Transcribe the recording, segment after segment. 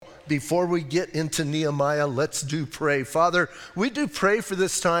before we get into Nehemiah, let's pray. Father, we do pray for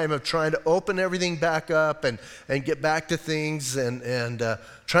this time of trying to open everything back up and get back to things and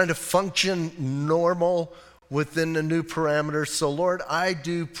trying to function normal within the new parameters. So Lord, I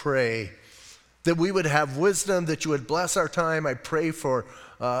do pray that we would have wisdom, that you would bless our time. I pray for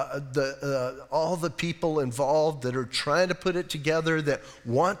all the people involved that are trying to put it together, that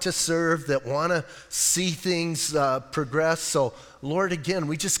want to serve, that want to see things progress. So Lord, again,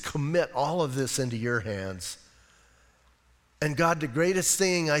 we just commit all of this into your hands. And God, the greatest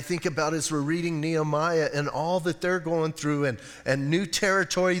thing I think about as we're reading Nehemiah and all that they're going through and new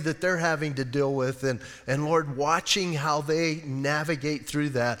territory that they're having to deal with, and Lord, watching how they navigate through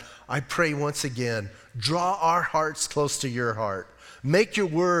that, I pray once again, draw our hearts close to your heart. Make your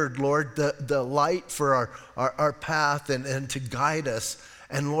word, Lord, the light for our path and to guide us.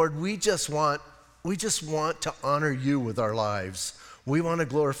 And Lord, we just want to honor you with our lives. We want to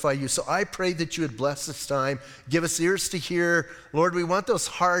glorify you. So I pray that you would bless this time. Give us ears to hear. Lord, we want those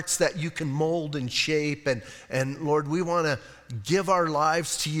hearts that you can mold and shape. And Lord, we want to give our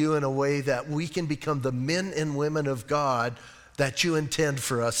lives to you in a way that we can become the men and women of God that you intend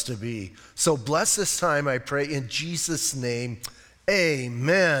for us to be. So bless this time, I pray, in Jesus' name.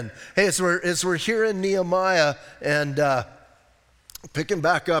 Amen. Hey, as we're here in Nehemiah and picking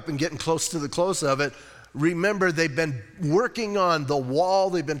back up and getting close to the close of it, remember, they've been working on the wall.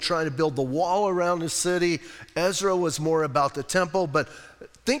 They've been trying to build the wall around the city. Ezra was more about the temple, but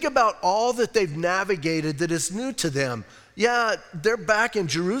think about all that they've navigated that is new to them. Yeah, they're back in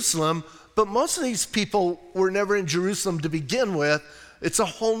Jerusalem, but most of these people were never in Jerusalem to begin with. It's a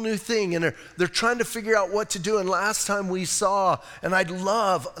whole new thing, and they're trying to figure out what to do. And last time we saw, and I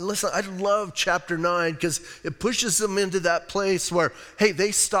love chapter 9 because it pushes them into that place where, hey,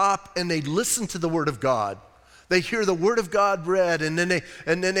 they stop and they listen to the word of God. They hear the word of God read, and then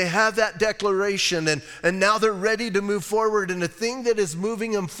they have that declaration, and now they're ready to move forward. And the thing that is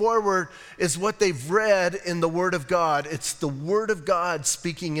moving them forward is what they've read in the word of God. It's the word of God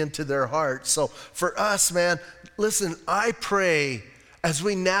speaking into their hearts. So for us, man, listen, I pray as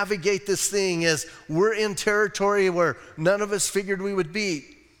we navigate this thing, as we're in territory where none of us figured we would be,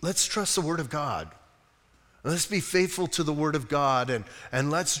 let's trust the word of God. Let's be faithful to the word of God,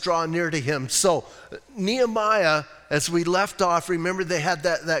 and let's draw near to him. So Nehemiah, as we left off, remember they had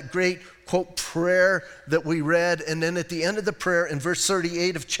that great, quote, prayer that we read. And then at the end of the prayer in verse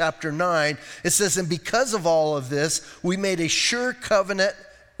 38 of chapter 9, it says, and because of all of this, we make a sure covenant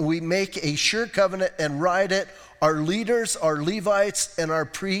and write it. Our leaders, our Levites, and our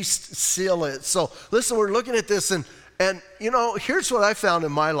priests seal it. So listen, we're looking at this, and you know, here's what I found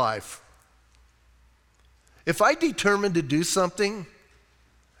in my life. If I determine to do something,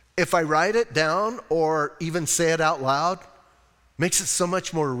 if I write it down or even say it out loud, makes it so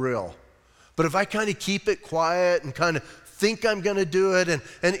much more real. But if I kind of keep it quiet and kind of think I'm going to do it,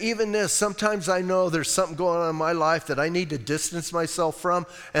 and even this, sometimes I know there's something going on in my life that I need to distance myself from,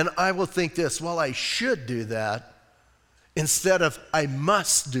 and I will think this, well, I should do that instead of I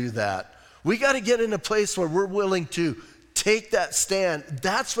must do that. We got to get in a place where we're willing to take that stand.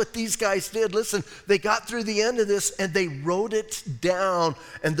 That's what these guys did. Listen, they got through the end of this and they wrote it down,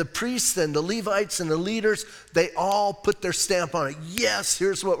 and the priests and the Levites and the leaders, they all put their stamp on it. Yes,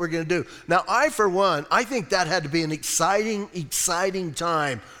 here's what we're going to do. Now, for one, I think that had to be an exciting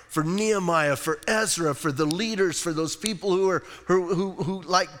time for Nehemiah, for Ezra, for the leaders, for those people who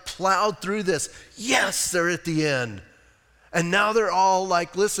like plowed through this. Yes, they're at the end. And now they're all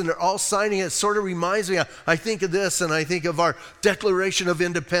like, listen, they're all signing it. It sort of reminds me, I think of this, and I think of our Declaration of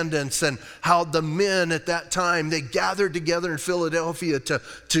Independence and how the men at that time, they gathered together in Philadelphia to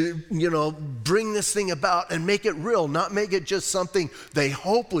bring this thing about and make it real, not make it just something they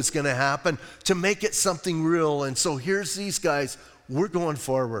hope was going to happen, to make it something real. And so here's these guys, we're going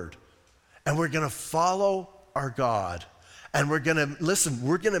forward, and we're going to follow our God. And we're going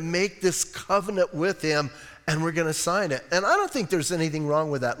to make this covenant with him, and we're going to sign it. And I don't think there's anything wrong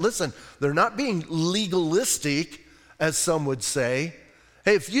with that. Listen, they're not being legalistic, as some would say.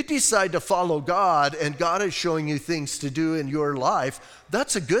 Hey, if you decide to follow God and God is showing you things to do in your life,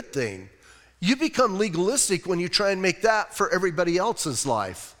 that's a good thing. You become legalistic when you try and make that for everybody else's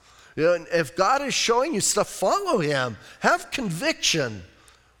life. And if God is showing you stuff, follow him. Have conviction.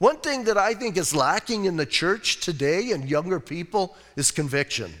 One thing that I think is lacking in the church today and younger people is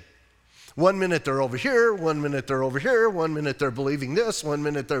conviction. 1 minute they're over here, 1 minute they're over here, 1 minute they're believing this, 1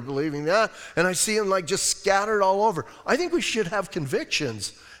 minute they're believing that, and I see them like just scattered all over. I think we should have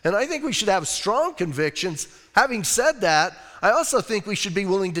convictions, and I think we should have strong convictions. Having said that, I also think we should be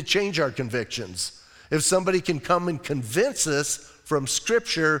willing to change our convictions. If somebody can come and convince us from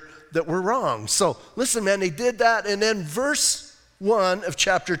Scripture that were wrong. So listen, man, they did that. And then verse 1 of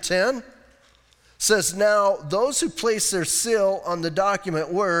chapter 10 says, now those who placed their seal on the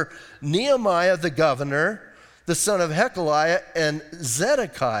document were Nehemiah the governor, the son of Hekeliah, and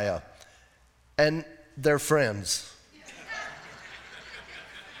Zedekiah, and their friends.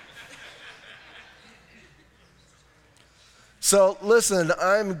 So listen,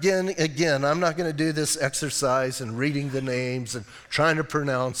 I'm not going to do this exercise and reading the names and trying to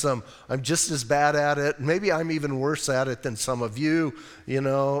pronounce them. I'm just as bad at it. Maybe I'm even worse at it than some of you,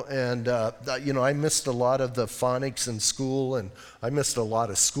 and I missed a lot of the phonics in school, and I missed a lot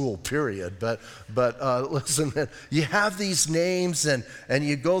of school, period. But listen, man, you have these names and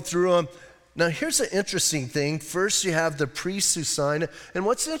you go through them. Now, here's an interesting thing. First, you have the priests who sign it. And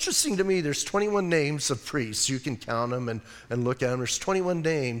what's interesting to me, there's 21 names of priests. You can count them and look at them. There's 21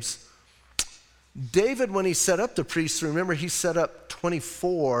 names. David, when he set up the priests, remember, he set up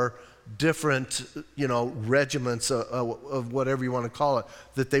 24 different, regiments of whatever you want to call it,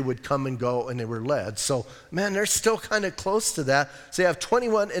 that they would come and go and they were led. So, man, they're still kind of close to that. So you have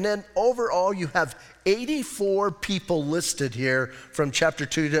 21, and then overall you have 84 people listed here from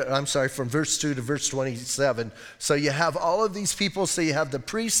verse 2 to verse 27. So you have all of these people. So you have the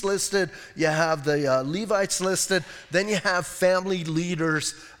priests listed, you have the Levites listed, then you have family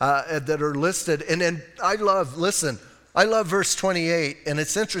leaders that are listed. And then I love verse 28, and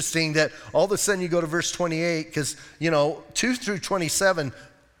it's interesting that all of a sudden you go to verse 28 because, 2 through 27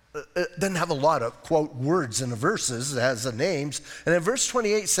 doesn't have a lot of, quote, words in the verses. It has the names. And then verse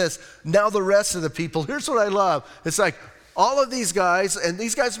 28 says, now the rest of the people. Here's what I love. It's like all of these guys, and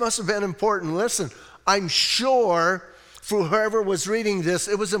these guys must have been important. Listen, I'm sure for whoever was reading this,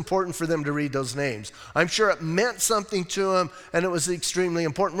 it was important for them to read those names. I'm sure it meant something to them, and it was extremely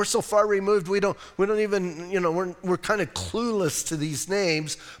important. We're so far removed, we don't even, we're kind of clueless to these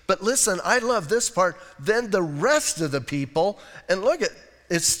names. But listen, I love this part. Then the rest of the people, and look at,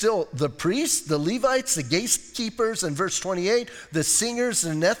 it's still the priests, the Levites, the gatekeepers, in verse 28, the singers,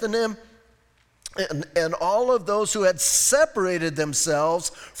 the Nethinim, and all of those who had separated themselves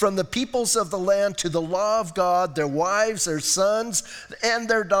from the peoples of the land to the law of God, their wives, their sons, and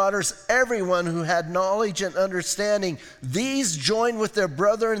their daughters, everyone who had knowledge and understanding. These joined with their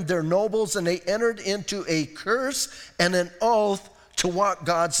brethren, their nobles, and they entered into a curse and an oath to walk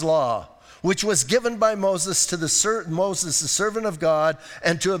God's law, which was given by Moses to Moses, the servant of God,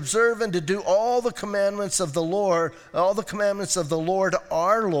 and to observe and to do all the commandments of the Lord,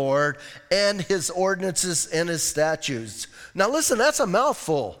 our Lord, and his ordinances and his statutes. Now listen, that's a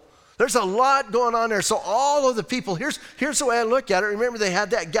mouthful. There's a lot going on there. So all of the people, here's the way I look at it. Remember, they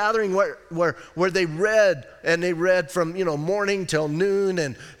had that gathering where they read, and they read from morning till noon,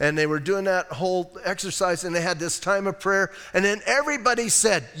 and they were doing that whole exercise, and they had this time of prayer, and then everybody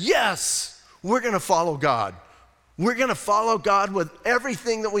said, yes, we're going to follow God. We're going to follow God with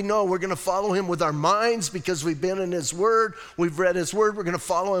everything that we know. We're going to follow him with our minds because we've been in his word. We've read his word. We're going to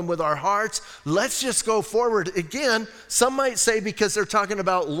follow him with our hearts. Let's just go forward. Again, some might say because they're talking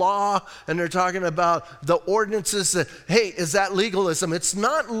about law and they're talking about the ordinances that, hey, is that legalism? It's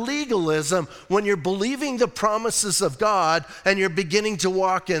not legalism when you're believing the promises of God and you're beginning to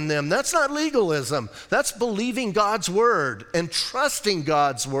walk in them. That's not legalism. That's believing God's word and trusting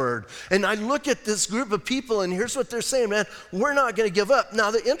God's word. And I look at this group of people, and here's what they're saying, man, we're not going to give up.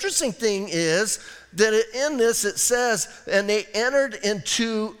 Now, the interesting thing is that in this it says, and they entered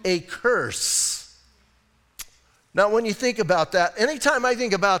into a curse. Now, when you think about that, anytime I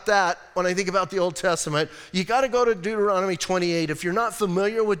think about that, when I think about the Old Testament, you got to go to Deuteronomy 28. If you're not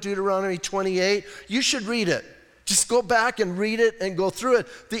familiar with Deuteronomy 28, you should read it. Just go back and read it and go through it.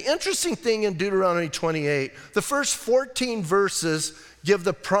 The interesting thing in Deuteronomy 28, the first 14 verses give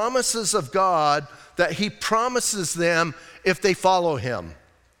the promises of God that he promises them if they follow him.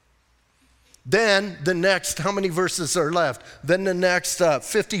 Then the next, how many verses are left? Then the next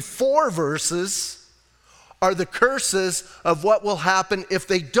 54 verses are the curses of what will happen if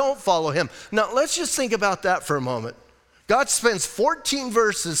they don't follow him. Now, let's just think about that for a moment. God spends 14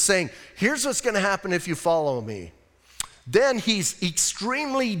 verses saying, here's what's going to happen if you follow me. Then he's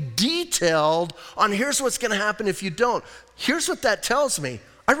extremely detailed on here's what's going to happen if you don't. Here's what that tells me.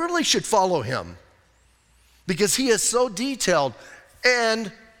 I really should follow him because he is so detailed.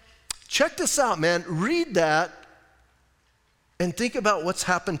 And check this out, man. Read that and think about what's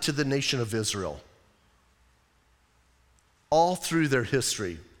happened to the nation of Israel all through their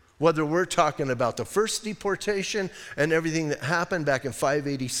history. whether we're talking about the first deportation and everything that happened back in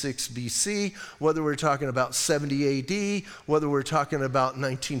 586 BC, whether we're talking about 70 AD, whether we're talking about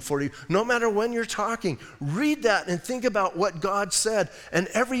 1940, no matter when you're talking, read that and think about what God said, and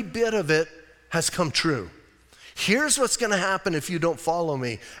every bit of it has come true. Here's what's going to happen if you don't follow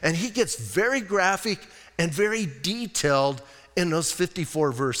me. And he gets very graphic and very detailed in those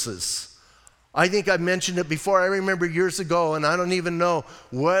 54 verses. I think I mentioned it before. I remember years ago, and I don't even know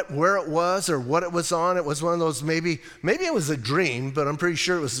where it was or what it was on. It was one of those, maybe it was a dream, but I'm pretty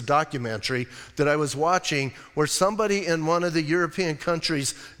sure it was a documentary that I was watching where somebody in one of the European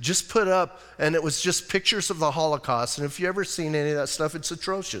countries just put up, and it was just pictures of the Holocaust. And if you've ever seen any of that stuff, it's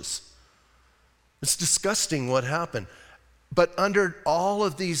atrocious. It's disgusting what happened. But under all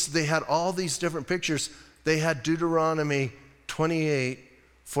of these, they had all these different pictures. They had Deuteronomy 28,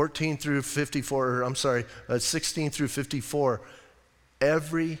 14 through 54, 16 through 54,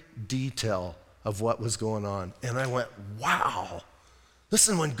 every detail of what was going on. And I went, wow.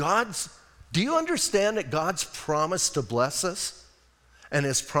 Listen, do you understand that God's promise to bless us and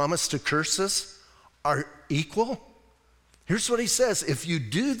his promise to curse us are equal? Here's what he says, if you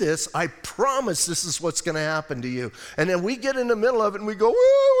do this, I promise this is what's going to happen to you. And then we get in the middle of it and we go,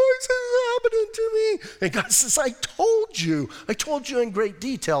 what's happening to me? And God says, I told you in great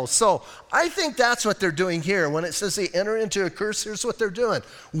detail. So I think that's what they're doing here. When it says they enter into a curse, here's what they're doing.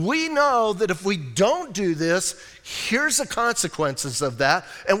 We know that if we don't do this, here's the consequences of that.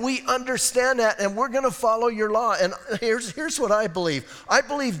 And we understand that, and we're going to follow your law. And here's what I believe. I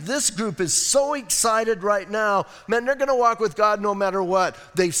believe this group is so excited right now. Man, they're going to walk with God no matter what.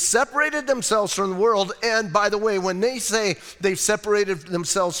 They've separated themselves from the world. And by the way, when they say they've separated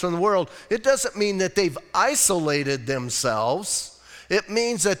themselves from the world, it doesn't mean that they've isolated themselves. It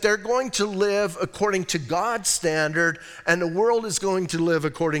means that they're going to live according to God's standard, and the world is going to live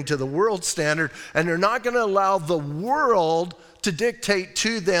according to the world's standard, and they're not going to allow the world to dictate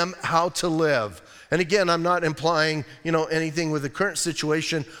to them how to live. And again, I'm not implying, anything with the current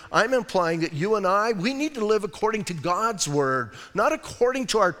situation. I'm implying that you and I, we need to live according to God's word, not according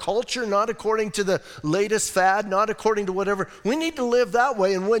to our culture, not according to the latest fad, not according to whatever. We need to live that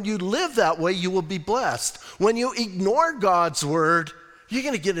way, and when you live that way, you will be blessed. When you ignore God's word, you're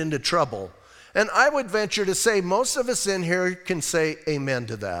going to get into trouble. And I would venture to say most of us in here can say amen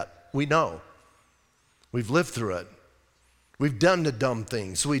to that. We know. We've lived through it. We've done the dumb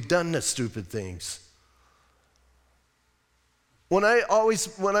things. We've done the stupid things. When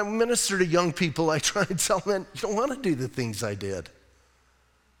I minister to young people, I try and tell them, you don't want to do the things I did.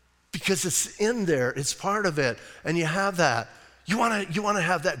 Because it's in there. It's part of it. And you have that. You want to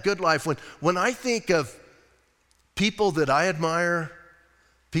have that good life. When I think of people that I admire,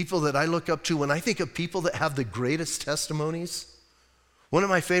 people that I look up to, when I think of people that have the greatest testimonies, one of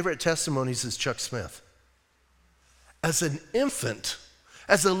my favorite testimonies is Chuck Smith. As an infant,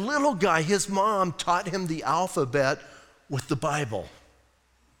 as a little guy, his mom taught him the alphabet with the Bible.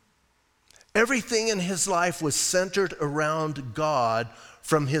 Everything in his life was centered around God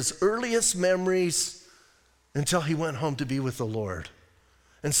from his earliest memories until he went home to be with the Lord.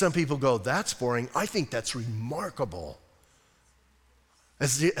 And some people go, that's boring. I think that's remarkable.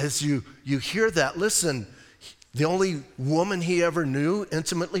 As you hear that, listen, the only woman he ever knew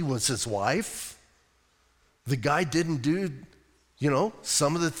intimately was his wife. The guy didn't do,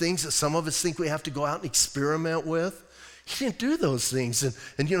 some of the things that some of us think we have to go out and experiment with. He didn't do those things.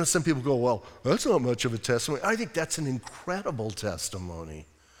 And some people go, well, that's not much of a testimony. I think that's an incredible testimony.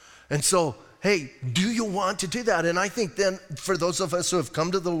 And so, hey, do you want to do that? And I think then for those of us who have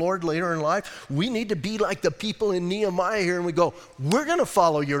come to the Lord later in life, we need to be like the people in Nehemiah here, and we go, we're going to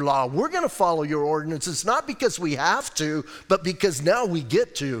follow your law. We're going to follow your ordinances, not because we have to, but because now we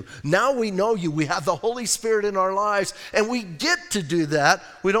get to. Now we know you. We have the Holy Spirit in our lives, and we get to do that.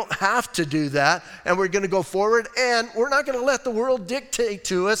 We don't have to do that, and we're going to go forward, and we're not going to let the world dictate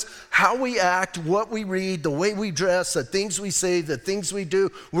to us how we act, what we read, the way we dress, the things we say, the things we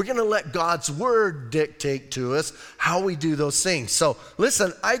do. We're going to let God's word dictate to us how we do those things. So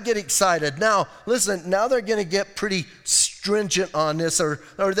listen, I get excited. Now they're going to get pretty stringent on this, or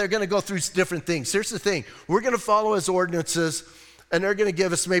they're going to go through different things. Here's the thing. We're going to follow his ordinances, and they're going to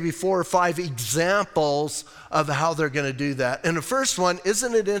give us maybe 4 or 5 examples of how they're going to do that. And the first one,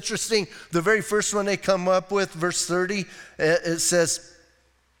 isn't it interesting? The very first one they come up with, verse 30, it says,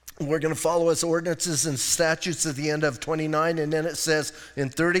 we're going to follow his ordinances and statutes at the end of 29. And then it says in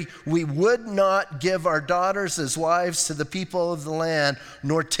 30, we would not give our daughters as wives to the people of the land,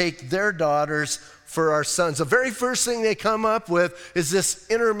 nor take their daughters for our sons. The very first thing they come up with is this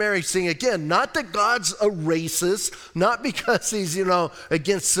intermarriage thing. Again, not that God's a racist, not because he's,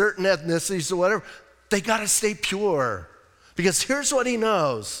 against certain ethnicities or whatever. They got to stay pure. Because here's what he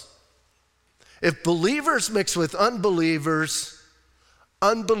knows. If believers mix with unbelievers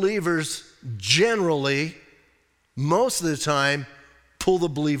generally, most of the time, pull the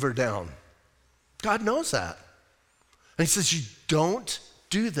believer down. God knows that. And he says, you don't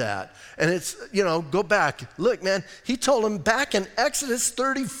do that. And it's, go back. Look, man, he told them back in Exodus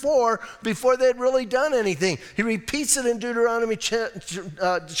 34 before they'd really done anything. He repeats it in Deuteronomy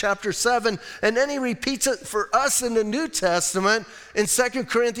chapter 7, and then he repeats it for us in the New Testament in 2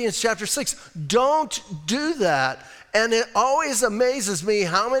 Corinthians chapter 6. Don't do that. And it always amazes me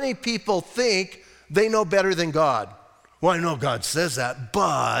how many people think they know better than God. Well, I know God says that,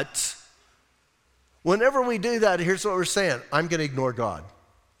 but whenever we do that, here's what we're saying. I'm going to ignore God.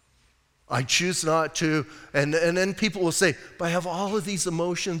 I choose not to. And then people will say, but I have all of these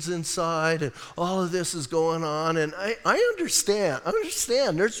emotions inside and all of this is going on. And I understand.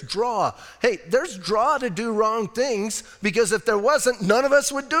 There's draw. Hey, there's draw to do wrong things, because if there wasn't, none of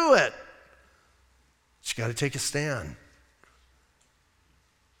us would do it. But you got to take a stand.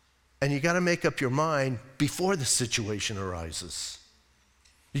 And you got to make up your mind before the situation arises.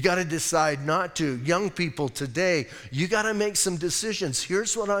 You got to decide not to. Young people today, you got to make some decisions.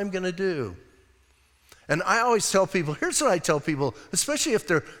 Here's what I'm going to do. And I always tell people, here's what I tell people, especially if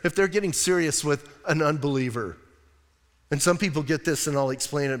they're getting serious with an unbeliever. And some people get this, and I'll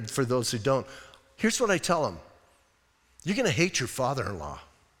explain it for those who don't. Here's what I tell them. You're going to hate your father-in-law.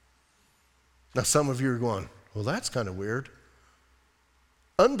 Now, some of you are going, well, that's kind of weird.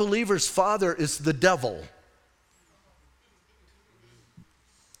 Unbeliever's father is the devil.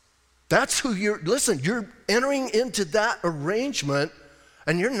 That's who you're entering into that arrangement,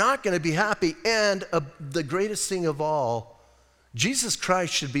 and you're not going to be happy. And the greatest thing of all, Jesus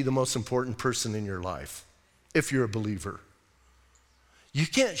Christ should be the most important person in your life if you're a believer. You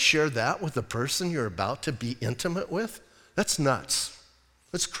can't share that with the person you're about to be intimate with. That's nuts.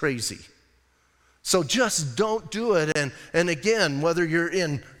 That's crazy. So just don't do it. And again, whether you're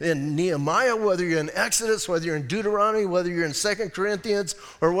in Nehemiah, whether you're in Exodus, whether you're in Deuteronomy, whether you're in 2 Corinthians,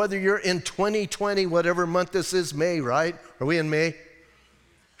 or whether you're in 2020, whatever month this is, May, right? Are we in May?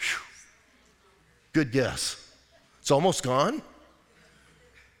 Whew. Good guess. It's almost gone?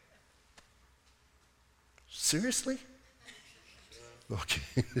 Seriously?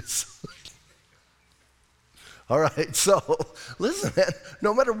 Okay. All right, so listen, man,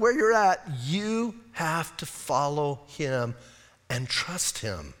 no matter where you're at, you have to follow him and trust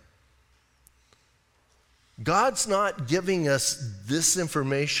him. God's not giving us this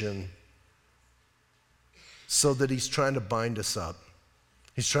information so that he's trying to bind us up.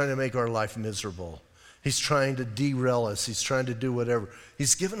 He's trying to make our life miserable. He's trying to derail us. He's trying to do whatever.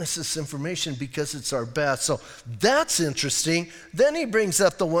 He's given us this information because it's our best. So that's interesting. Then he brings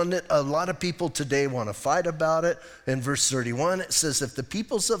up the one that a lot of people today want to fight about it. In verse 31, it says, if the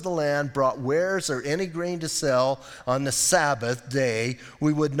peoples of the land brought wares or any grain to sell on the Sabbath day,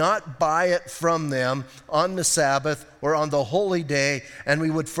 we would not buy it from them on the Sabbath or on the holy day, and we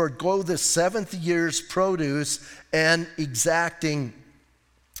would forego the seventh year's produce and exacting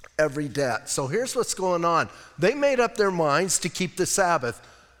every debt. So here's what's going on. They made up their minds to keep the Sabbath.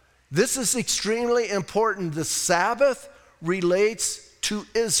 This is extremely important. The Sabbath relates to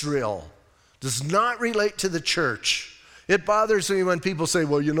Israel, does not relate to the church. It bothers me when people say,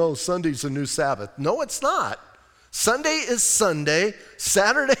 well, Sunday's a new Sabbath. No, it's not. Sunday is Sunday.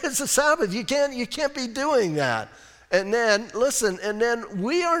 Saturday is a Sabbath. You can't be doing that. And then, listen,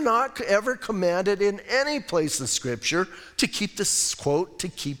 we are not ever commanded in any place in Scripture to keep this, quote, to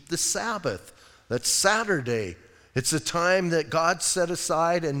keep the Sabbath. That's Saturday. It's a time that God set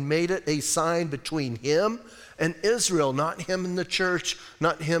aside and made it a sign between him and Israel, not him and the church,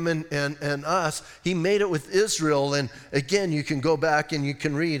 not him and us. He made it with Israel. And again, you can go back and you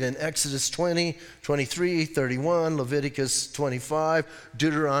can read in Exodus 20, 23, 31, Leviticus 25,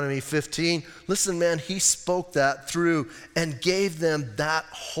 Deuteronomy 15. Listen, man, he spoke that through and gave them that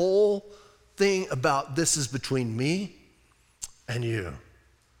whole thing about this is between me and you.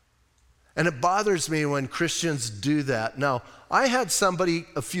 And it bothers me when Christians do that. Now, I had somebody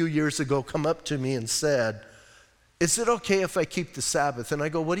a few years ago come up to me and said, is it okay if I keep the Sabbath? And I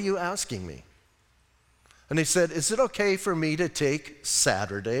go, what are you asking me? And they said, is it okay for me to take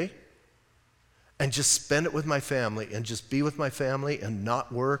Saturday and just spend it with my family and just be with my family and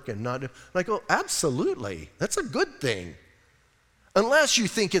not work and not do. And I go, absolutely. That's a good thing. Unless you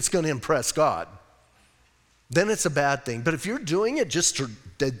think it's going to impress God, then it's a bad thing. But if you're doing it just for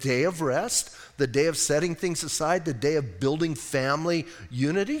the day of rest, the day of setting things aside, the day of building family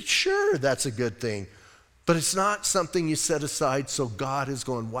unity, sure, that's a good thing. But it's not something you set aside so God is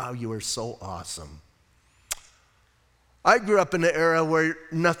going, wow, you are so awesome. I grew up in an era where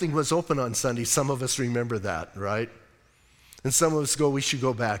nothing was open on Sunday. Some of us remember that, right? And some of us go, we should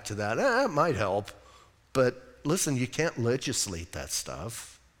go back to that. It might help. But listen, you can't legislate that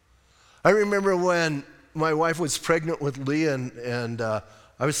stuff. I remember when my wife was pregnant with Leah and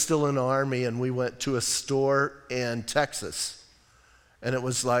I was still in the Army, and we went to a store in Texas. And it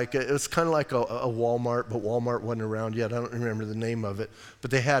was kind of like a Walmart, but Walmart wasn't around yet. I don't remember the name of it. But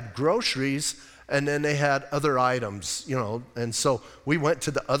they had groceries, and then they had other items, And so we went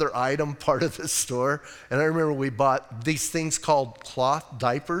to the other item part of the store, and I remember we bought these things called cloth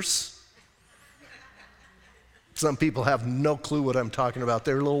diapers. Some people have no clue what I'm talking about.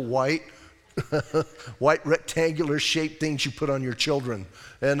 They're little white rectangular shaped things you put on your children.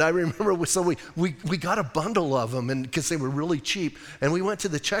 And I remember, so we got a bundle of them, and because they were really cheap. And we went to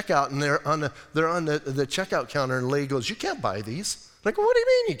the checkout, and they're on the checkout counter, and the lady goes, "You can't buy these." I'm like, "What do you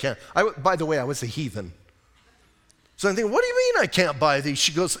mean you can't?" By the way, I was a heathen. So I'm thinking, "What do you mean I can't buy these?"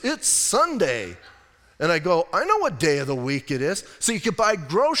 She goes, "It's Sunday." And I go, "I know what day of the week it is." So you could buy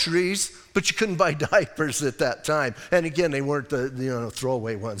groceries, but you couldn't buy diapers at that time. And again, they weren't the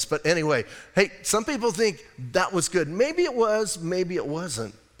throwaway ones. But anyway, hey, some people think that was good. Maybe it was, maybe it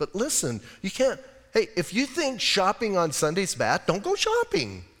wasn't. But listen, you can't, hey, if you think shopping on Sunday's bad, don't go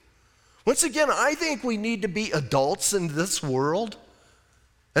shopping. Once again, I think we need to be adults in this world.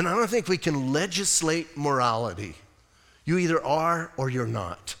 And I don't think we can legislate morality. You either are or you're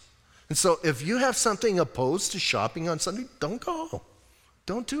not. And so if you have something opposed to shopping on Sunday, don't go.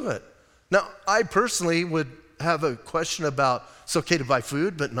 Don't do it. Now, I personally would have a question about, it's okay to buy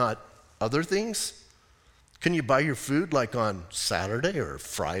food, but not other things. Can you buy your food like on Saturday or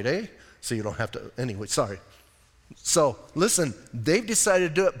Friday? So you don't have to, anyway, sorry. So listen, they've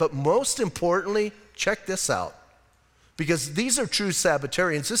decided to do it, but most importantly, check this out. Because these are true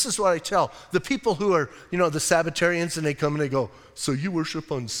Sabbatarians. This is what I tell the people who are, the Sabbatarians, and they come and they go, "So you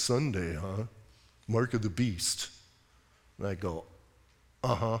worship on Sunday, huh? Mark of the beast." And I go,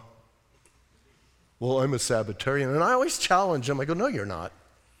 "Uh-huh. Well, I'm a Sabbatarian." And I always challenge them. I go, "No, you're not."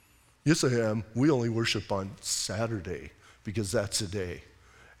 "Yes, I am. We only worship on Saturday because that's a day.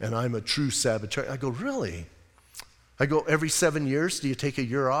 And I'm a true Sabbatarian." I go, "Really?" I go, "Every 7 years, do you take a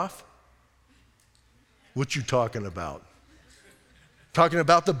year off?" "What you talking about?" Talking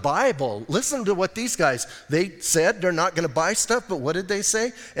about the Bible. Listen to what these guys, they said they're not going to buy stuff, but what did they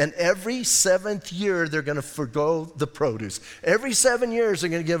say? And every 7th year, they're going to forgo the produce. Every 7 years, they're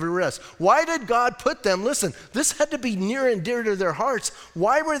going to give it a rest. Why did God put them? Listen, this had to be near and dear to their hearts.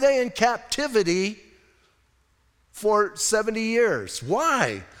 Why were they in captivity for 70 years?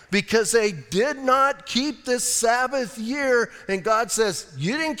 Why? Because they did not keep the Sabbath year. And God says,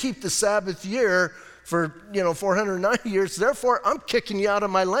 you didn't keep the Sabbath year for 490 years, therefore I'm kicking you out of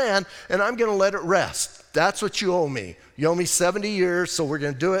my land and I'm going to let it rest. That's what you owe me. You owe me 70 years, so we're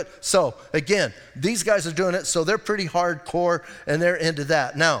going to do it. So again, these guys are doing it, so they're pretty hardcore and they're into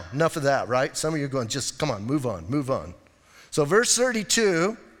that. Now, enough of that, right? Some of you are going, just come on, move on. So verse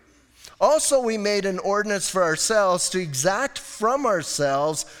 32, also we made an ordinance for ourselves to exact from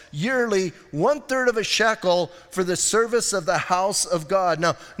ourselves yearly 1/3 of a shekel for the service of the house of God.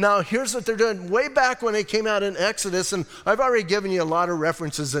 Now here's what they're doing. Way back when they came out in Exodus, and I've already given you a lot of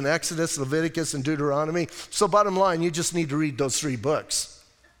references in Exodus, Leviticus, and Deuteronomy. So bottom line, you just need to read those 3 books.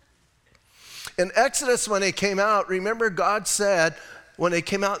 In Exodus, when they came out, remember God said, when they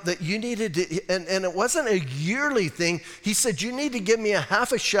came out, that you needed to, and it wasn't a yearly thing. He said, you need to give me a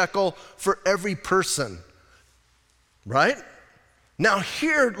 1/2 shekel for every person, right? Now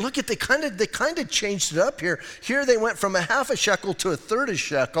here, look at, they kind of changed it up here. Here they went from a 1/2 shekel to a 1/3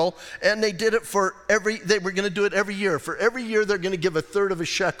 shekel, and they did it they were going to do it every year. For every year, they're going to give a 1/3 of a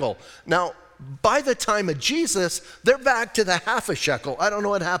shekel. Now, by the time of Jesus, they're back to the 1/2 shekel. I don't know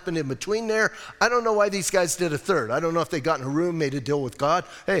what happened in between there. I don't know why these guys did a 1/3. I don't know if they got in a room, made a deal with God.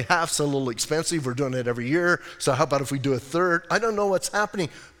 Hey, half's a little expensive. We're doing it every year. So how about if we do a 1/3? I don't know what's happening.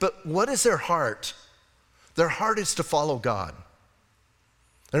 But what is their heart? Their heart is to follow God.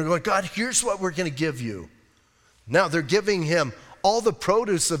 And they're going, God, here's what we're going to give you. Now they're giving him all the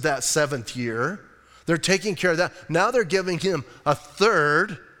produce of that 7th year. They're taking care of that. Now they're giving him a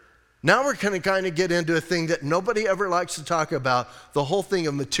 1/3. Now we're going to kind of get into a thing that nobody ever likes to talk about, the whole thing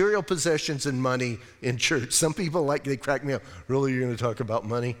of material possessions and money in church. Some people they crack me up. Really, you're going to talk about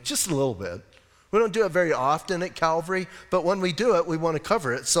money? Just a little bit. We don't do it very often at Calvary, but when we do it, we want to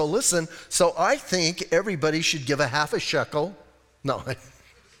cover it. So listen, so I think everybody should give a half a shekel. No.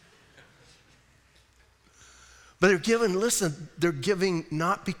 But they're giving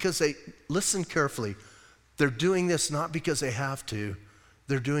not because listen carefully. They're doing this not because they have to.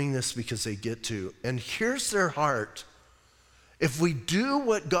 They're doing this because they get to. And here's their heart. If we do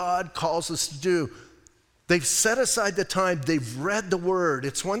what God calls us to do, they've set aside the time, they've read the Word.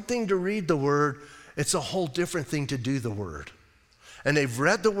 It's one thing to read the Word, it's a whole different thing to do the Word. And they've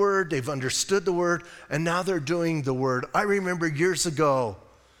read the Word, they've understood the Word, and now they're doing the Word. I remember years ago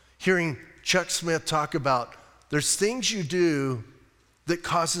hearing Chuck Smith talk about there's things you do that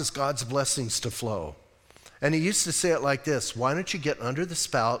causes God's blessings to flow. And he used to say it like this: why don't you get under the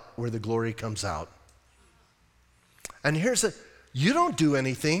spout where the glory comes out? And you don't do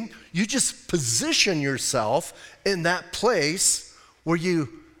anything. You just position yourself in that place where you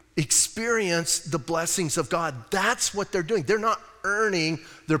experience the blessings of God. That's what they're doing. They're not earning.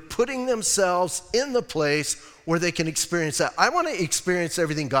 They're putting themselves in the place where they can experience that. I want to experience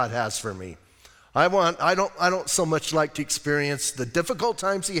everything God has for me. I don't so much like to experience the difficult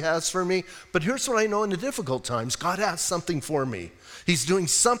times he has for me, but here's what I know in the difficult times: God has something for me. He's doing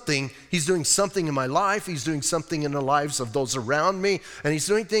something in my life, he's doing something in the lives of those around me, and he's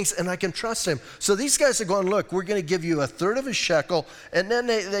doing things, and I can trust him. So these guys are going, look, we're going to give you a third of a shekel, and then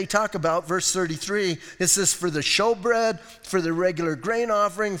they talk about, verse 33, it says, for the showbread, for the regular grain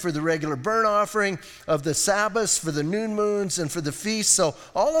offering, for the regular burnt offering of the Sabbaths, for the new moons, and for the feasts. So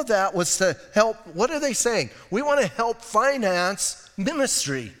all of that was to help. What are they saying? We want to help finance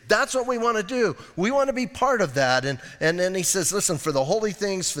ministry. That's what we want to do. We want to be part of that. And then he says, listen, for the holy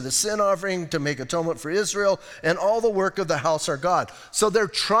things, for the sin offering, to make atonement for Israel, and all the work of the house our God. So they're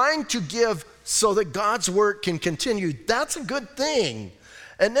trying to give so that God's work can continue. That's a good thing.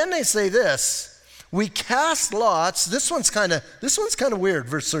 And then they say this: we cast lots. This one's kind of weird,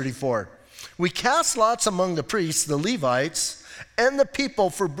 verse 34. We cast lots among the priests, the Levites, and the people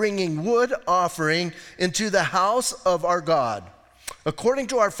for bringing wood offering into the house of our God, according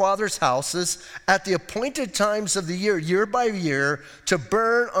to our fathers' houses, at the appointed times of the year, year by year, to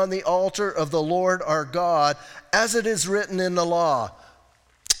burn on the altar of the Lord our God, as it is written in the law.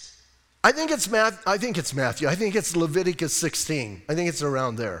 I think it's Matthew. I think it's Leviticus 16. I think it's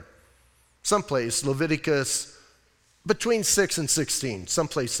around there. Someplace, Leviticus, between 6 and 16,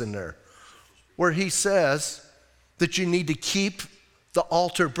 someplace in there, where he says that you need to keep the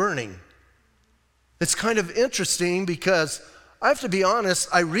altar burning. It's kind of interesting because I have to be honest,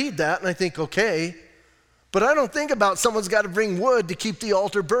 I read that and I think, okay, but I don't think about someone's got to bring wood to keep the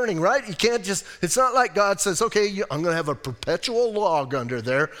altar burning, right? You can't it's not like God says, okay, I'm going to have a perpetual log under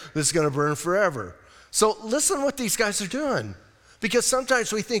there that's going to burn forever. So listen what these guys are doing, because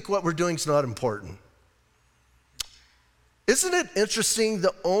sometimes we think what we're doing is not important. Isn't it interesting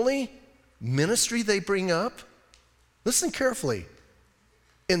the only ministry they bring up? Listen carefully.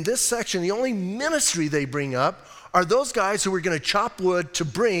 In this section, the only ministry they bring up are those guys who are going to chop wood to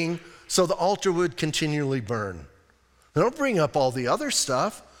bring so the altar would continually burn. They don't bring up all the other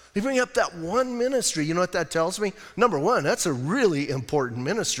stuff. They bring up that one ministry. You know what that tells me? Number one, that's a really important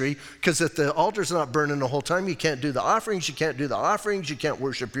ministry, because if the altar's not burning the whole time, you can't do the offerings, you can't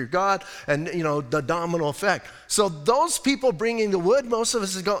worship your God, and the domino effect. So those people bringing the wood, most of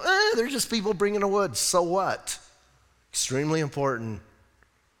us go, they're just people bringing the wood. So what? Extremely important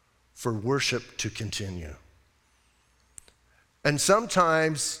for worship to continue. And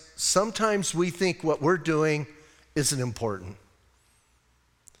sometimes we think what we're doing isn't important.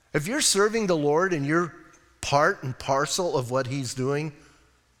 If you're serving the Lord and you're part and parcel of what he's doing,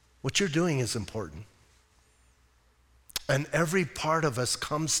 what you're doing is important. And every part of us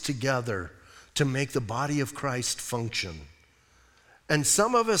comes together to make the body of Christ function. And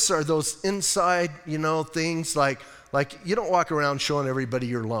some of us are those inside, things like you don't walk around showing everybody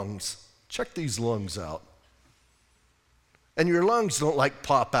your lungs. Check these lungs out. And your lungs don't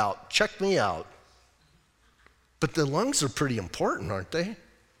pop out. Check me out. But the lungs are pretty important, aren't they?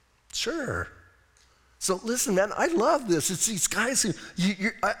 Sure. So listen, man, I love this. It's these guys who,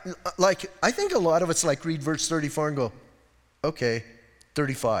 I think a lot of us read verse 34 and go, okay,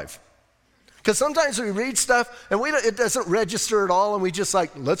 35. Because sometimes we read stuff and it doesn't register at all, and we just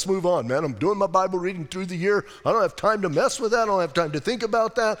let's move on, man. I'm doing my Bible reading through the year. I don't have time to mess with that. I don't have time to think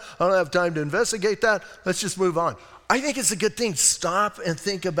about that. I don't have time to investigate that. Let's just move on. I think it's a good thing. Stop and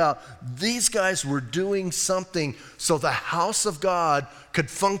think about these guys were doing something so the house of God could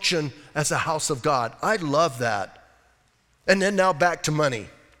function as a house of God. I love that. And then now back to money.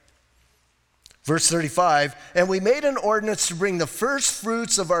 Verse 35, and we made an ordinance to bring the first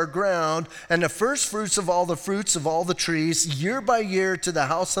fruits of our ground and the first fruits of all the fruits of all the trees year by year to the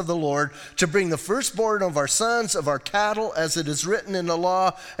house of the Lord, to bring the firstborn of our sons, of our cattle, as it is written in the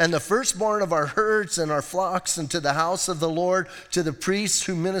law, and the firstborn of our herds and our flocks into the house of the Lord, to the priests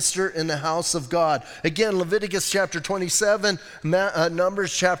who minister in the house of God. Again, Leviticus chapter 27,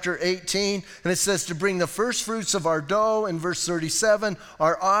 Numbers chapter 18, and it says to bring the first fruits of our dough, in verse 37,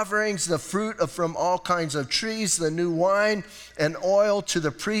 our offerings, the fruit of from all kinds of trees, the new wine and oil to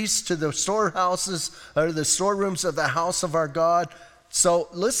the priests, to the storehouses, or the storerooms of the house of our God. So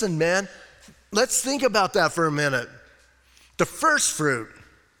listen, man, let's think about that for a minute. The first fruit.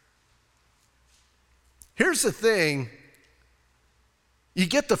 Here's the thing. You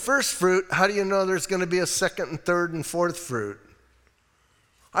get the first fruit, how do you know there's going to be a second and third and fourth fruit?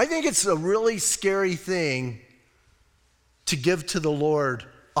 I think it's a really scary thing to give to the Lord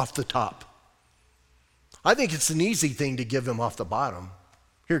off the top. I think it's an easy thing to give him off the bottom.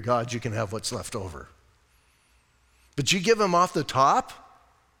 Here, God, you can have what's left over. But you give him off the top,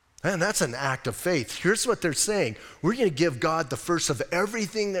 man, that's an act of faith. Here's what they're saying. We're going to give God the first of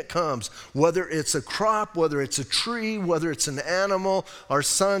everything that comes, whether it's a crop, whether it's a tree, whether it's an animal. Our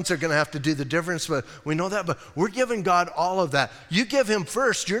sons are going to have to do the difference, but we know that. But we're giving God all of that. You give him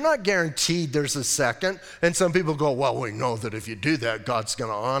first, you're not guaranteed there's a second. And some people go, well, we know that if you do that, God's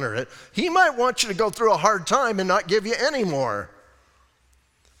going to honor it. He might want you to go through a hard time and not give you any more.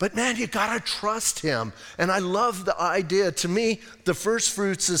 But man, you gotta trust him. And I love the idea. To me, the first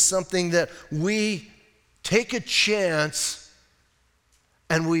fruits is something that we take a chance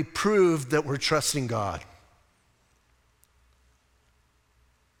and we prove that we're trusting God.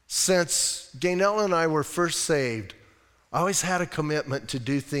 Since Gaynell and I were first saved, I always had a commitment to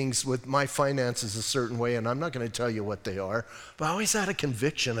do things with my finances a certain way, and I'm not gonna tell you what they are, but I always had a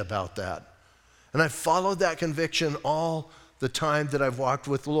conviction about that. And I followed that conviction all the time that I've walked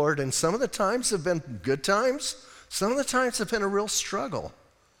with the Lord, and some of the times have been good times, some of the times have been a real struggle.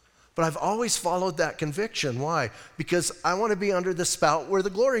 But I've always followed that conviction. Why? Because I want to be under the spout where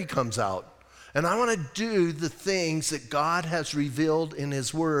the glory comes out. And I want to do the things that God has revealed in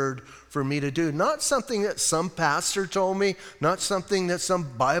his word for me to do. Not something that some pastor told me, not something that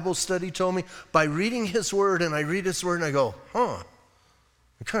some Bible study told me. By reading his word, and I read his word and I go,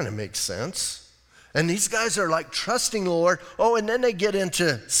 it kind of makes sense. And these guys are like trusting the Lord. Oh, and then they get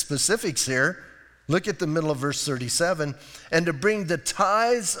into specifics here. Look at the middle of verse 37. And to bring the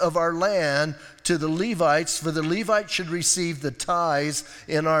tithes of our land to the Levites, for the Levites should receive the tithes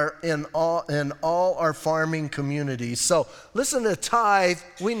in all our farming communities. So listen to tithe.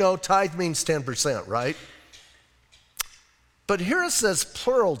 We know tithe means 10%, right? But here it says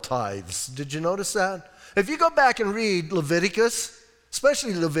plural tithes. Did you notice that? If you go back and read Leviticus,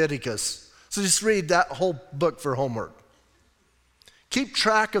 especially Leviticus, so just read that whole book for homework. Keep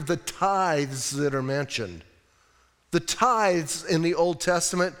track of the tithes that are mentioned. The tithes in the Old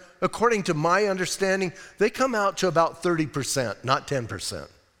Testament, according to my understanding, they come out to about 30%, not 10%.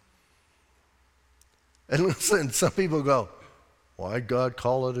 And listen, some people go, why'd God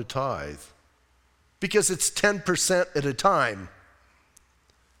call it a tithe? Because it's 10% at a time.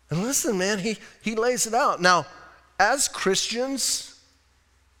 And listen, man, he lays it out. Now, as Christians,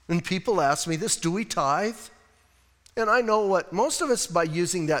 and people ask me this, do we tithe? And I know what, most of us, by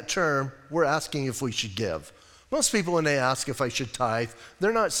using that term, we're asking if we should give. Most people, when they ask if I should tithe,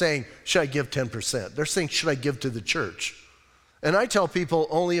 they're not saying, should I give 10%? They're saying, should I give to the church? And I tell people,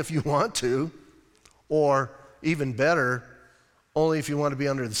 only if you want to, or even better, only if you want to be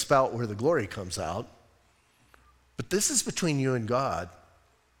under the spout where the glory comes out. But this is between you and God.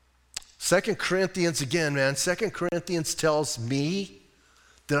 2 Corinthians, again, man, 2 Corinthians tells me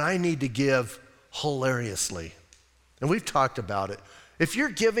that I need to give hilariously. And we've talked about it. If your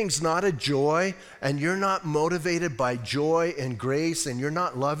giving's not a joy and you're not motivated by joy and grace and you're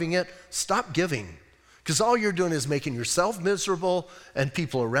not loving it, stop giving. Because all you're doing is making yourself miserable and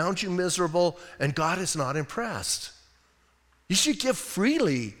people around you miserable, and God is not impressed. You should give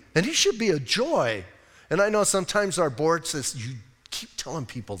freely, and it should be a joy. And I know sometimes our board says, you keep telling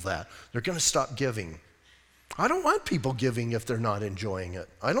people that. They're going to stop giving. I don't want people giving if they're not enjoying it.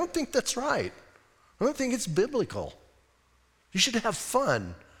 I don't think that's right. I don't think it's biblical. You should have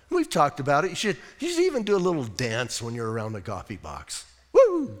fun. We've talked about it. You should even do a little dance when you're around the coffee box.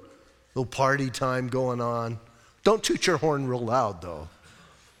 Woo! Little party time going on. Don't toot your horn real loud, though.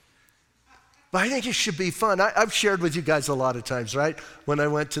 But I think it should be fun. I've shared with you guys a lot of times, right? When I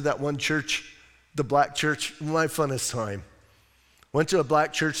went to that one church, the black church, my funnest time. Went to a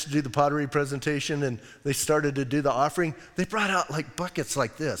black church to do the pottery presentation, and they started to do the offering. They brought out like buckets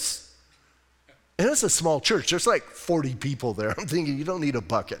like this. And it's a small church. There's like 40 people there. I'm thinking, you don't need a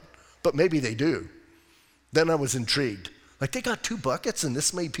bucket. But maybe they do. Then I was intrigued. Like, they got 2 buckets and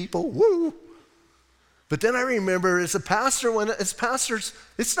this many people? Woo! But then I remember as pastors,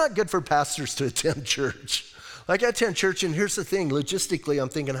 it's not good for pastors to attend church. Like, I attend church, and here's the thing. Logistically, I'm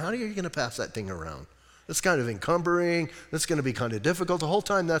thinking, how are you going to pass that thing around? That's kind of encumbering. That's going to be kind of difficult. The whole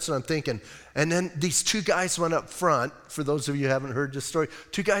time, that's what I'm thinking. And then these 2 guys went up front. For those of you who haven't heard this story,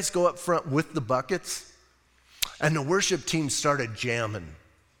 2 guys go up front with the buckets, and the worship team started jamming.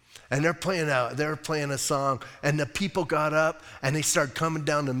 And they're playing a song, and the people got up, and they started coming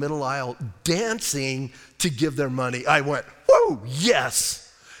down the middle aisle, dancing to give their money. I went, whoa,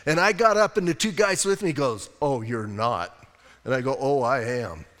 yes. And I got up, and the 2 guys with me goes, oh, you're not. And I go, oh, I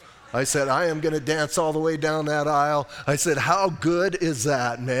am. I said, I am going to dance all the way down that aisle. I said, how good is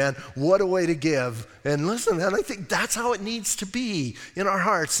that, man? What a way to give. And listen, man, I think that's how it needs to be in our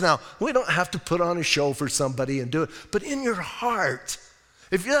hearts. Now, we don't have to put on a show for somebody and do it, but in your heart,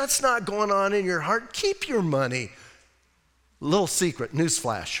 if that's not going on in your heart, keep your money. Little secret,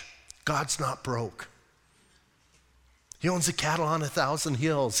 newsflash, God's not broke. He owns the cattle on 1,000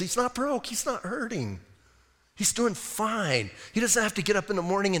 hills. He's not broke, he's not hurting. He's doing fine. He doesn't have to get up in the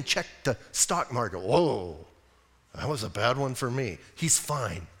morning and check the stock market. Whoa, that was a bad one for me. He's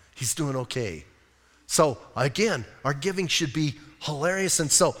fine, he's doing okay. So again, our giving should be hilarious.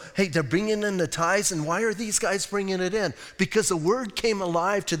 And so, hey, they're bringing in the tithes, and why are these guys bringing it in? Because the word came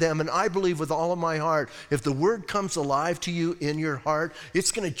alive to them, and I believe with all of my heart, if the word comes alive to you in your heart,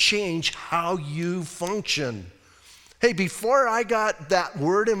 it's going to change how you function. Hey, before I got that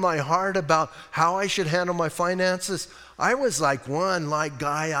word in my heart about how I should handle my finances, I was like one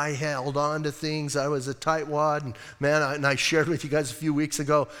guy. I held on to things. I was a tightwad. And man, I shared with you guys a few weeks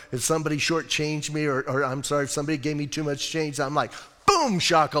ago, if somebody shortchanged me, or I'm sorry, if somebody gave me too much change, I'm like, boom,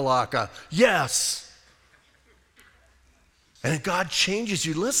 shakalaka, yes. And God changes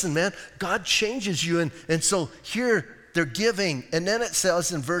you. Listen, man, God changes you. And so here, they're giving. And then it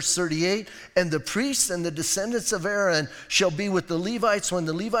says in verse 38, and the priests and the descendants of Aaron shall be with the Levites when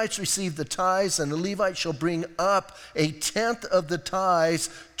the Levites receive the tithes, and the Levites shall bring up 1/10 of the tithes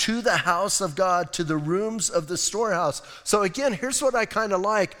to the house of God, to the rooms of the storehouse. So again, here's what I kind of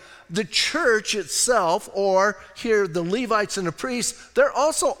like. The church itself, or here the Levites and the priests, they're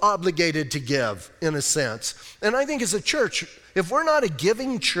also obligated to give in a sense. And I think as a church, if we're not a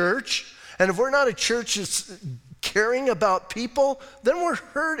giving church, and if we're not a church that's caring about people, then we're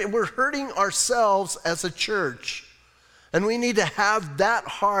hurting ourselves as a church. And we need to have that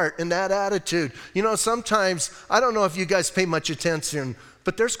heart and that attitude. You know, sometimes, I don't know if you guys pay much attention,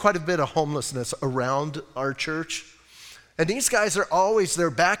 but there's quite a bit of homelessness around our church. And these guys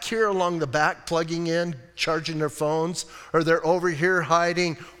they're back here along the back plugging in, charging their phones, or they're over here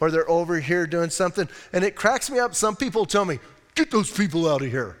hiding, or they're over here doing something. And it cracks me up. Some people tell me, get those people out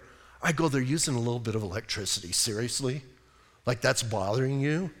of here. I go, they're using a little bit of electricity, seriously? Like that's bothering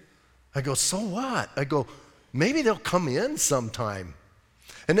you? I go, so what? I go, maybe they'll come in sometime.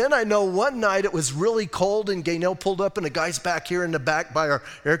 And then I know one night it was really cold, and Gaynell pulled up, and the guy's back here in the back by our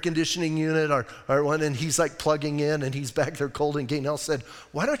air conditioning unit, our one, and he's like plugging in, and he's back there cold, and Gaynell said,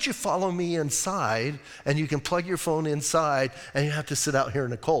 why don't you follow me inside, and you can plug your phone inside, and you have to sit out here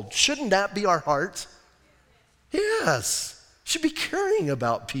in the cold. Shouldn't that be our heart? Yes. Should be caring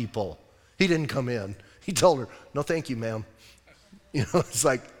about people. He didn't come in. He told her, no, thank you, ma'am. You know, it's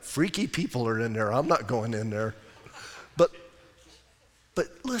like freaky people are in there. I'm not going in there. But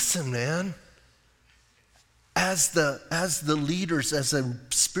listen, man, as the leaders, as the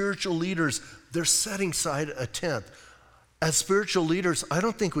spiritual leaders, they're setting aside 1/10. As spiritual leaders, I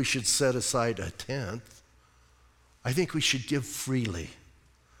don't think we should set aside 1/10. I think we should give freely.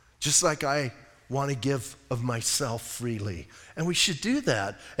 Just like I want to give of myself freely. And we should do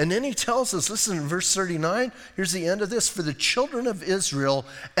that. And then he tells us, listen, in verse 39, here's the end of this. For the children of Israel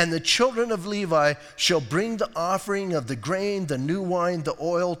and the children of Levi shall bring the offering of the grain, the new wine, the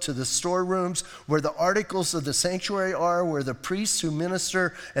oil to the storerooms where the articles of the sanctuary are, where the priests who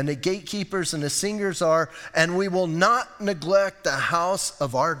minister and the gatekeepers and the singers are, and we will not neglect the house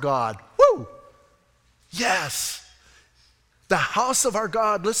of our God. Woo! Yes. The house of our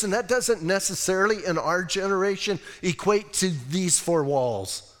God, listen, that doesn't necessarily in our generation equate to these 4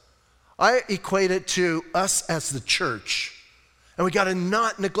 walls. I equate it to us as the church. And we got to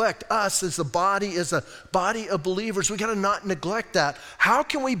not neglect us as a body of believers. We got to not neglect that. How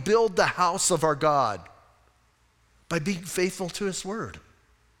can we build the house of our God? By being faithful to his word.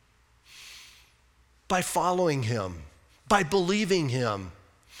 By following him. By believing him.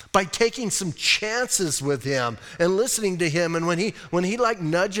 By taking some chances with him and listening to him. And when he like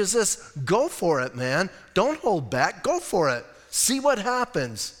nudges us, go for it, man. Don't hold back. Go for it. See what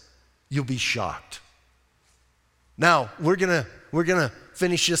happens. You'll be shocked. Now, we're gonna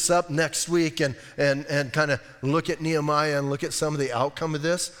finish this up next week and kind of look at Nehemiah and look at some of the outcome of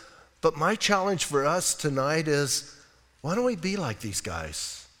this. But my challenge for us tonight is, why don't we be like these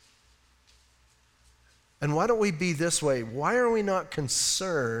guys? And why don't we be this way? Why are we not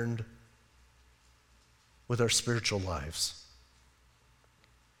concerned with our spiritual lives?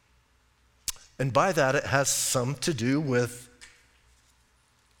 And by that, it has some to do with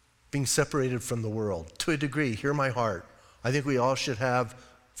being separated from the world. To a degree, hear my heart. I think we all should have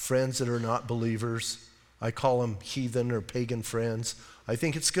friends that are not believers. I call them heathen or pagan friends. I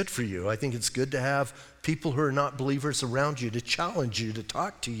think it's good for you. I think it's good to have people who are not believers around you to challenge you, to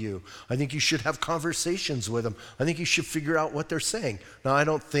talk to you. I think you should have conversations with them. I think you should figure out what they're saying. Now, I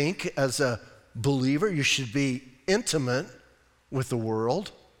don't think as a believer you should be intimate with the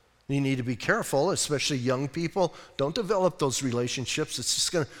world. You need to be careful, especially young people. Don't develop those relationships. It's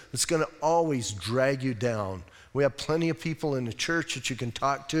going to always drag you down. We have plenty of people in the church that you can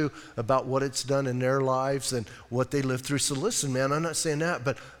talk to about what it's done in their lives and what they lived through. So listen, man, I'm not saying that,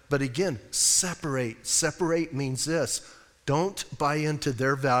 but again, separate. Separate means this. Don't buy into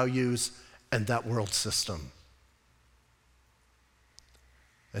their values and that world system.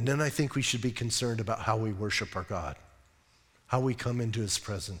 And then I think we should be concerned about how we worship our God, how we come into his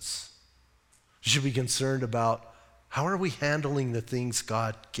presence. We should be concerned about how are we handling the things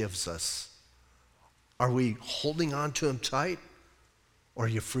God gives us. Are we holding on to him tight, or are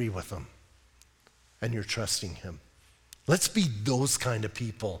you free with him and you're trusting him? Let's be those kind of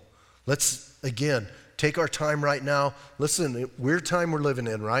people. Let's, again, take our time right now. Listen, weird time we're living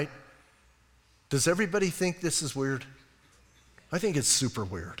in, right? Does everybody think this is weird? I think it's super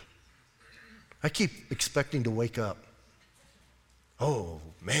weird. I keep expecting to wake up. Oh,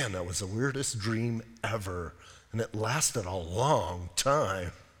 man, that was the weirdest dream ever, and it lasted a long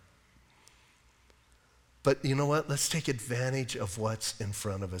time. But you know what? Let's take advantage of what's in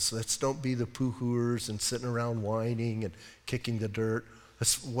front of us. Let's don't be the poo-hooers and sitting around whining and kicking the dirt.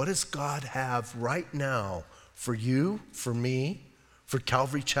 What does God have right now for you, for me, for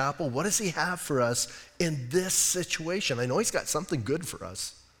Calvary Chapel? What does he have for us in this situation? I know he's got something good for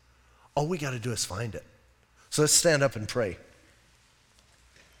us. All we got to do is find it. So let's stand up and pray.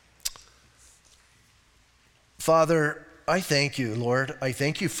 Father, I thank you, Lord. I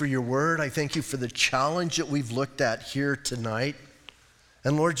thank you for your word. I thank you for the challenge that we've looked at here tonight.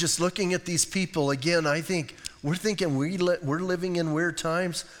 And Lord, just looking at these people, again, I think we're thinking we're living in weird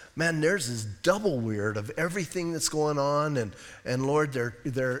times. Man, theirs is double weird of everything that's going on. And Lord,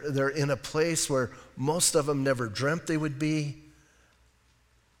 they're in a place where most of them never dreamt they would be.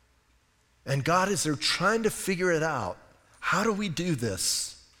 And God, as they're trying to figure it out, how do we do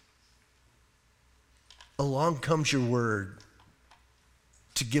this? Along comes your word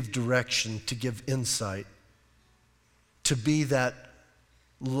to give direction, to give insight, to be that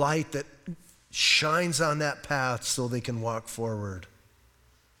light that shines on that path so they can walk forward.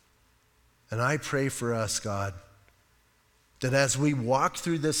 And I pray for us, God, that as we walk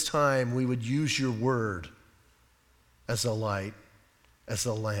through this time, we would use your word as a light, as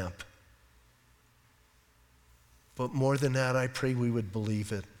a lamp. But more than that, I pray we would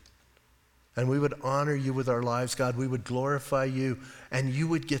believe it. And we would honor you with our lives, God. We would glorify you, and you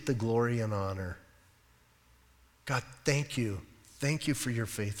would get the glory and honor. God, thank you. Thank you for your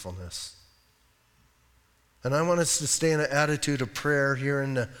faithfulness. And I want us to stay in an attitude of prayer here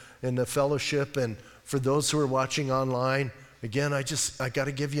in the fellowship. And for those who are watching online, again, I got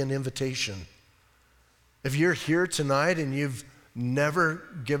to give you an invitation. If you're here tonight and you've never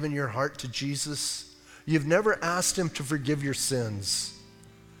given your heart to Jesus, you've never asked him to forgive your sins,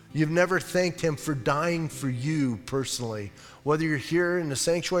 you've never thanked him for dying for you personally, whether you're here in the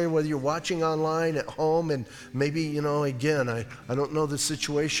sanctuary, whether you're watching online at home, and maybe, again, I don't know the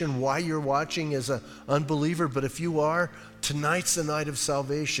situation, why you're watching as an unbeliever, but if you are, tonight's the night of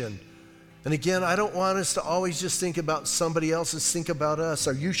salvation. And again, I don't want us to always just think about somebody else, let's think about us.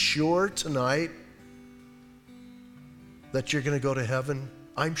 Are you sure tonight that you're going to go to heaven?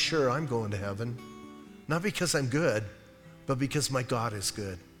 I'm sure I'm going to heaven. Not because I'm good, but because my God is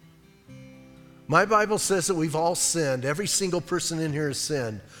good. My Bible says that we've all sinned. Every single person in here has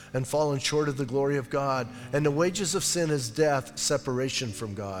sinned and fallen short of the glory of God. And the wages of sin is death, separation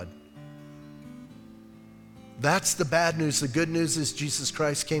from God. That's the bad news. The good news is Jesus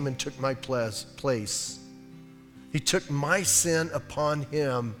Christ came and took my place. He took my sin upon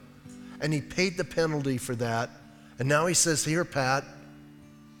him, and he paid the penalty for that. And now he says, here, Pat,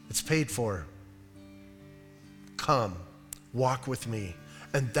 it's paid for. Come, walk with me.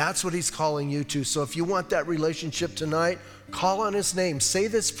 And that's what he's calling you to. So if you want that relationship tonight, call on his name. Say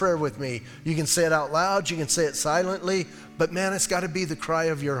this prayer with me. You can say it out loud. You can say it silently. But man, it's got to be the cry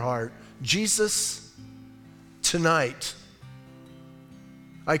of your heart. Jesus, tonight,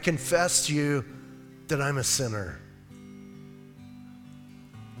 I confess to you that I'm a sinner.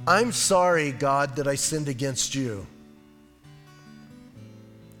 I'm sorry, God, that I sinned against you.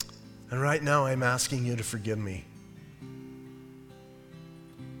 And right now, I'm asking you to forgive me.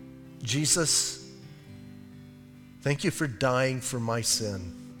 Jesus, thank you for dying for my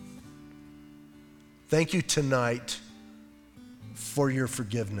sin. Thank you tonight for your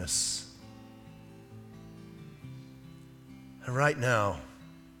forgiveness. And right now,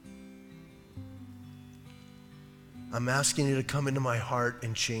 I'm asking you to come into my heart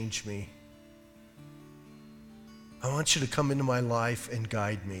and change me. I want you to come into my life and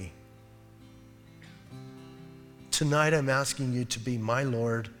guide me. Tonight, I'm asking you to be my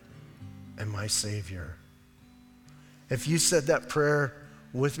Lord and my Savior. If you said that prayer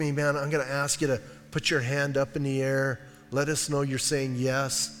with me, man, I'm going to ask you to put your hand up in the air. Let us know you're saying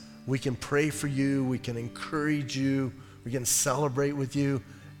yes. We can pray for you. We can encourage you. We can celebrate with you.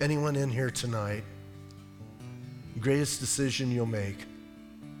 Anyone in here tonight? Greatest decision you'll make.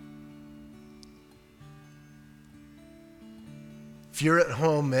 If you're at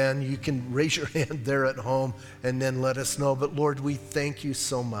home, man, you can raise your hand there at home and then let us know. But Lord, we thank you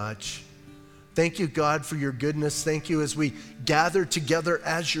so much. Thank you, God, for your goodness. Thank you as we gather together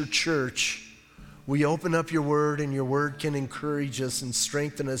as your church. We open up your word, and your word can encourage us and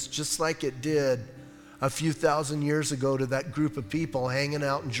strengthen us just like it did a few thousand years ago to that group of people hanging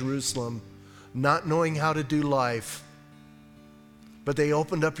out in Jerusalem, not knowing how to do life. But they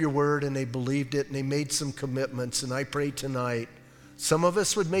opened up your word and they believed it and they made some commitments. And I pray tonight, some of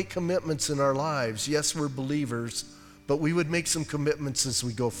us would make commitments in our lives. Yes, we're believers, but we would make some commitments as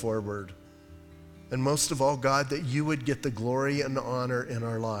we go forward. And most of all, God, that you would get the glory and honor in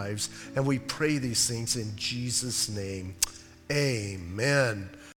our lives. And we pray these things in Jesus' name. Amen.